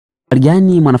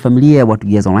Gani mwanafamilia wa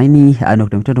Tugeza Online na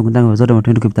kutana zote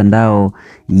mtandao mitandao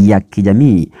ya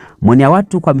kijamii. Maoni ya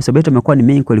watu kwa HAMISA beto yamekuwa ni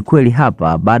mengi kweli kweli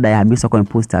hapa baada ya HAMISA kwa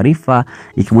post taarifa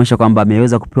ikimwonyesha kwamba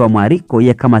ameweza kupewa mwaliko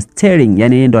yeye kama Sterling,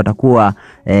 yani yeye ndo atakuwa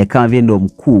kama vile ndo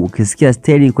mkuu. Ukisikia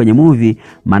Sterling kwenye movie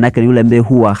maana yake ni yule ambaye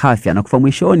huwa hafi anakufa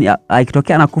mwishoni,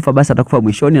 ikitokea anakufa basi atakufa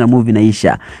mwishoni na movie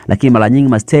inaisha. Lakini mara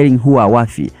nyingi Sterling huwa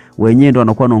hafi, wenyewe ndo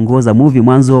wanakuwa wanaongoza movie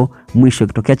mwanzo mwisho,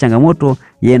 kitokea changamoto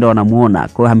yeye ndo wanamuona.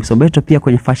 Kwa hiyo HAMISA beto pia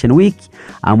kwenye Fashion Week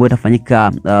ambayo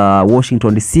itafanyika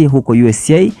Washington DC huko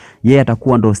USA, yeye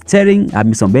atakuwa ndo Sterling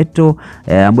HAMISA beto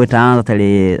ambayo itaanza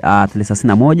tarehe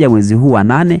 31 mwezi huu wa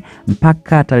 8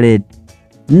 mpaka tarehe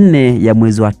 4 ya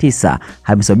mwezi wa 9.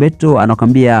 HAMISA beto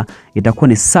anakuambia itakuwa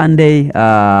ni Sunday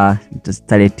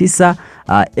tarehe 9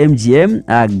 MGM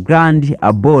Grand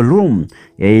Ballroom,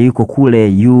 yuko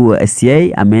kule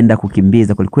USA, ameenda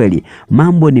kukimbiza kweli kweli.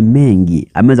 Mambo ni mengi,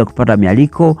 ameweza kupata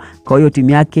mialiko, kwa hiyo timu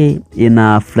yake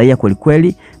inafurahia kweli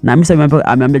kweli. Na HAMISA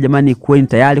ameambia jamani, kuweni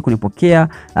tayari kunipokea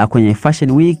kwenye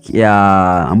Fashion Week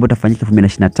ambayo itafanyika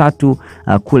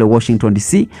 2023 kule Washington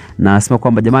DC. Na nasema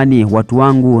kwamba jamani, watu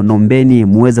wangu nombeni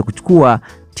muweze kuchukua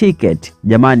ticket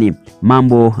jamani,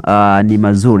 mambo ni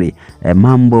mazuri,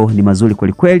 mambo ni mazuri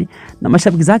kweli kweli. Na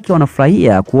mashabiki zake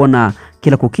wanafurahia kuona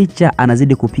kila kukicha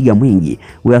anazidi kupiga mwingi.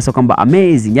 Wewe sio kwamba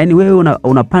amazing, yani wewe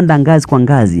unapanda ngazi kwa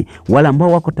ngazi. Wale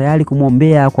ambao wako tayari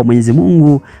kumuombea kwa Mwenyezi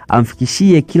Mungu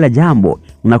amfikishie kila jambo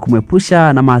na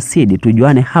kumepusha na maasidi.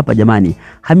 Tujuane hapa jamani,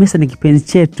 HAMISA ni kipenzi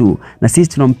chetu na sisi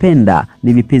tunampenda,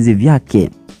 ni vipenzi vyake.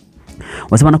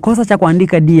 Wasema nakosa cha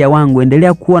kuandika dia wangu,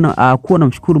 endelea kuwa na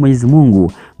mshukuru Mwenyezi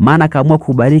Mungu maana kaamua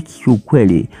kubariki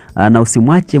ukweli, na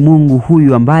usimwache Mungu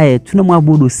huyu ambaye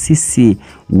tunamwabudu sisi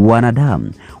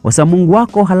wanadamu. Wasema Mungu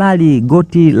wako halali,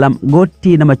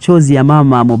 goti na machozi ya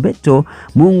mama Mobeto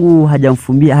Mungu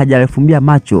hajafumbia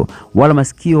macho wala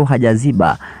masikio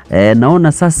hajaziba.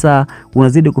 Naona sasa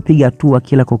unazidi kupiga hatua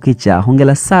kila kukicha.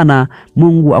 Hongera sana,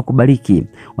 Mungu akubariki.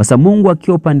 Wasema Mungu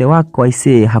akiwa upande wako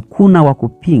aisee, hakuna wa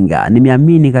kupinga,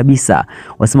 nimeamini kabisa.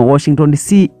 Wasema Washington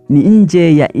DC ni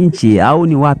nje ya nchi au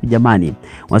ni wapi jamani?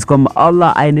 Wasema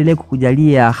Allah aendelee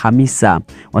kukujalia HAMISA.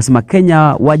 Wasema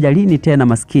Kenya wajalini tena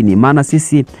maskini, maana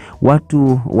sisi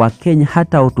watu wa Kenya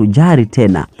hata utujari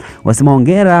tena. Wasema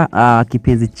hongera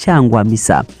kipenzi changu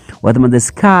HAMISA. Wasema the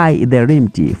sky the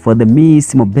limit for the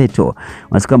Miss Mobeto.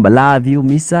 Wasema love you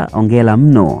MISA, hongera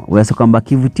mno. Wasema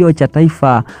kivutio cha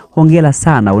taifa, hongera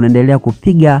sana, unaendelea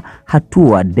kupiga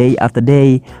hatua day after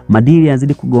day, madili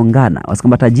yanazidi kugongana.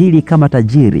 Wasema tajiri kama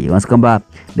tajiri. Wasema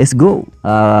let's go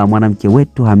mwanamke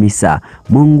wetu HAMISA,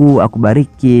 Mungu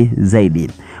akubariki zaidi.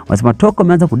 Wasema toko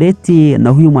umeanza kudeti na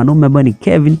huyu mwanaume ambaye ni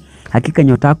Kevin, hakika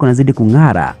nyota yako inazidi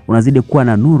kung'ara, unazidi kuwa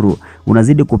na nuru,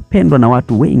 unazidi kupendwa na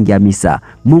watu wengi HAMISA,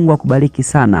 Mungu akubariki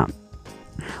sana.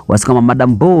 Wasema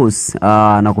Madam Boss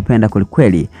nakupenda kweli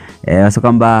kweli.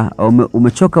 Wasema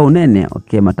umechoka unene,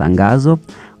 okay matangazo.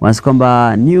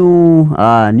 Wasema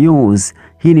news,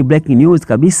 hii ni breaking news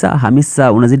kabisa.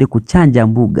 HAMISA unazidi kuchanja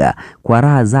mbuga kwa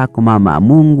raha zako mama,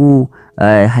 Mungu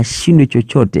hashindwi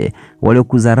chochote.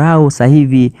 Waliokudharau sasa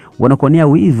hivi wanakuonea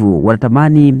wivu,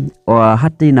 wanatamani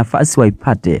hata nafasi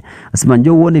waipate. Nasema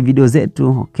njoo uone video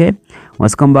zetu, okay?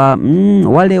 Wasema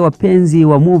wale wapenzi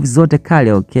wa movies zote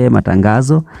kale, okay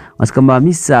matangazo. Wasema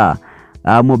HAMISA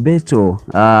Mobeto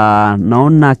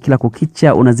naona kila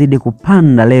kukicha unazidi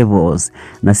kupanda levels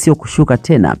na sio kushuka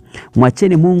tena.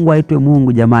 Mwacheni Mungu aitwe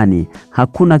Mungu jamani,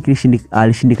 hakuna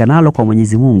alishindikanalo kwa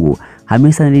Mwenyezi Mungu.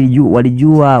 HAMISA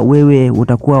walijua wewe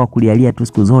utakuwa wakulialia tu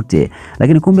siku zote,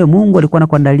 lakini kumbe Mungu alikuwa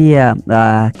anakuandalia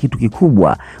kitu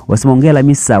kikubwa. Wasema hongera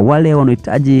HAMISA, wale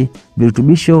wanaohitaji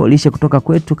virutubisho lishe kutoka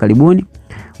kwetu karibuni.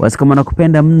 Wasema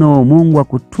nakupenda mno, Mungu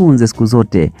akutunze siku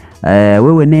zote.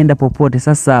 Wewe nenda popote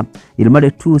sasa,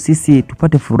 ilimade tu sisi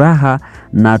tupate furaha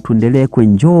na tuendelee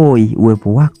kuenjoy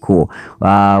uwepo wako.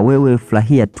 Wewe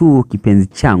furahia tu kipenzi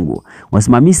changu.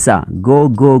 Wasema HAMISA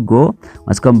go.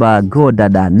 Wasema go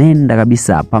dada, nenda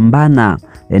kabisa, pambana,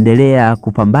 endelea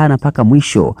kupambana mpaka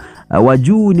mwisho.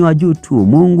 Wajuu ni wajuu tu,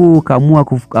 Mungu kaamua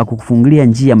kukufungulia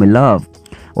njia my love.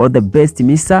 All the best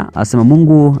MISA. Asema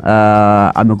Mungu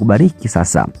amekubariki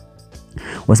sasa.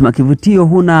 Wasema kivutio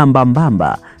huna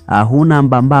mbambamba,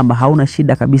 hauna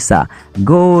shida kabisa,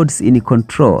 God's in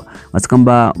control.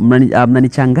 Wasema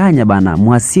mnanichanganya bana,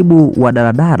 mhasibu wa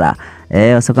daradara.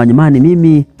 Wasema jamani,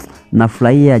 mimi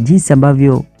nafurahia jinsi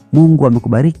ambavyo Mungu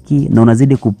amekubariki na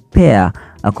unazidi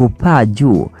kupaa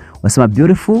juu. Wasema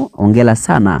beautiful, hongera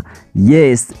sana.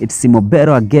 Yes, it's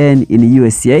Mobeto again in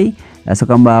USA. Sasa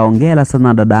kwamba hongera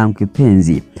sana dada yangu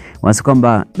kipenzi. Wanasema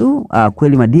kwamba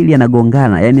kweli madili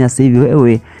yanagongana. Yaani sasa hivi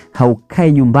wewe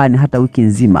haukai nyumbani hata wiki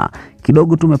nzima.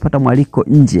 Kidogo tu umepata mwaliko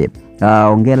nje.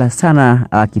 Hongera sana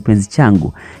kipenzi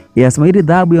changu. Yasema ili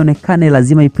dhahabu ionekane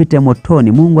lazima ipite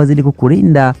motoni. Mungu azidi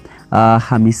kukulinda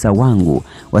Hamisa wangu.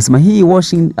 Wasema hii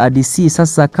Washington DC.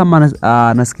 Sasa kama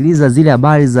nasikiliza zile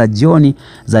habari za jioni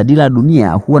za dila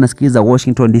dunia, huwa nasikiliza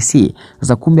Washington DC.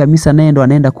 Sasa kumbe Hamisa naye ndo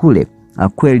anaenda kule.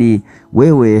 Kweli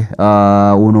wewe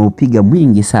unaupiga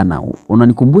mwingi sana.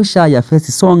 Unanikumbusha ya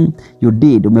first song you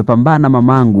did. Umepambana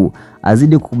mamangu.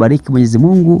 Azidi kukubariki Mwenyezi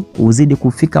Mungu, uzidi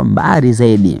kufika mbali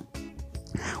zaidi.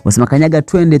 Wasema kanyaga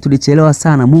twende, tulichelewa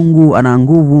sana, Mungu ana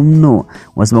nguvu mno.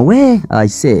 Wasema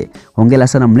aise, hongera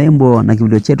sana mlembo na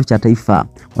kivudio chetu cha taifa.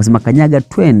 Wasema kanyaga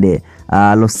twende,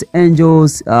 Los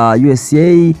Angeles,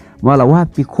 USA, wala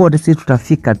wapi kote sisi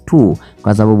tutafika tu,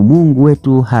 kwa sababu Mungu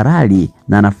wetu halali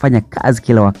na anafanya kazi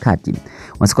kila wakati.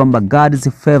 Wasema kwamba God's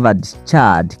favored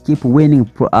child, keep winning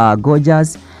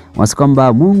gorgeous. Wasema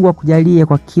kwamba Mungu akujalie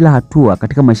kwa kila hatua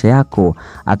katika maisha yako,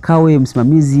 akawe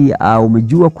msimamizi.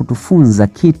 Umejua kutufunza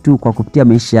kitu kwa kupitia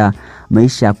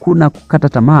maisha hakuna kukata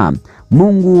tamaa.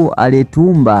 Mungu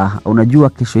aliyetuumba unajua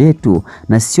kesho yetu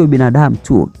na sio binadamu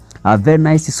tu. Very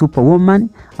nice superwoman.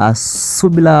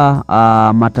 Subila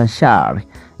matashari.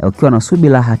 Ukiwa na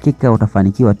subila hakika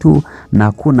utafanikiwa tu na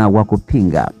hakuna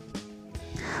wakupinga.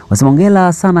 Wasema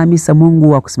hongera sana Hamisa,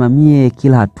 Mungu akusimamie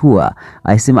kila hatua.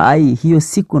 Aisema hiyo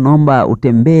siku naomba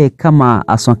utembee kama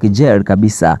aswankijeri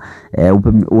kabisa.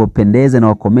 Upendeze na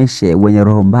wakomeshe wenye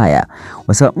roho mbaya.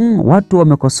 Wasema watu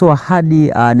wamekosoa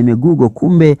hadi nimegugo,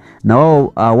 kumbe na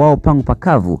wao pangu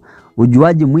pakavu.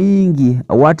 Ujuaji mwingi.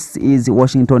 What is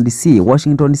Washington DC?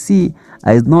 Washington DC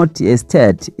is not a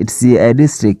state, it's a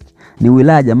district. Ni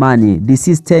wilaya jamani.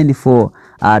 DC stand for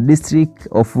District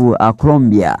of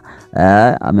Columbia.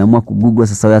 Ameamua kugoogle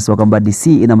sasa yasema kwamba DC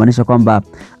inamaanisha kwamba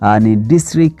ni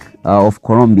District of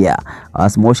Columbia.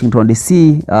 Washington DC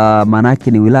maana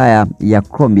yake ni wilaya ya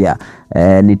Columbia.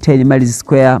 Ni 10 miles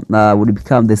square, would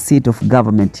become the seat of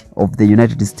government of the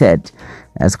United States.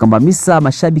 So kwamba Hamisa,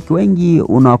 mashabiki wengi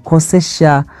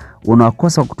unawakosa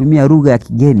kutumia lugha ya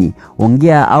kigeni.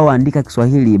 Ongea au andika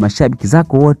Kiswahili. Mashabiki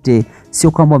zako wote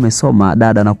sio kwamba wamesoma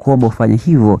dada, na kuomba ufanye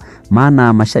hivyo,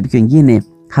 maana mashabiki wengine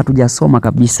hatujasoma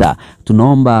kabisa.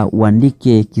 Tunaomba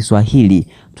uandike Kiswahili.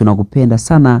 Tunakupenda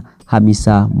sana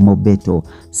Hamisa Mobeto.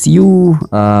 See you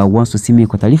once to see me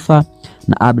kwa taarifa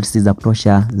na updates za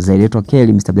kutosha zaidi.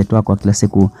 Kelly Mr. Update wako kila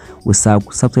siku. Usahau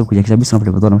kusubscribe kujakisha kabisa na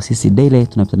kupata na sisi daily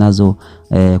tunapita nazo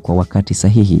kwa wakati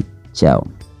sahihi. Ciao.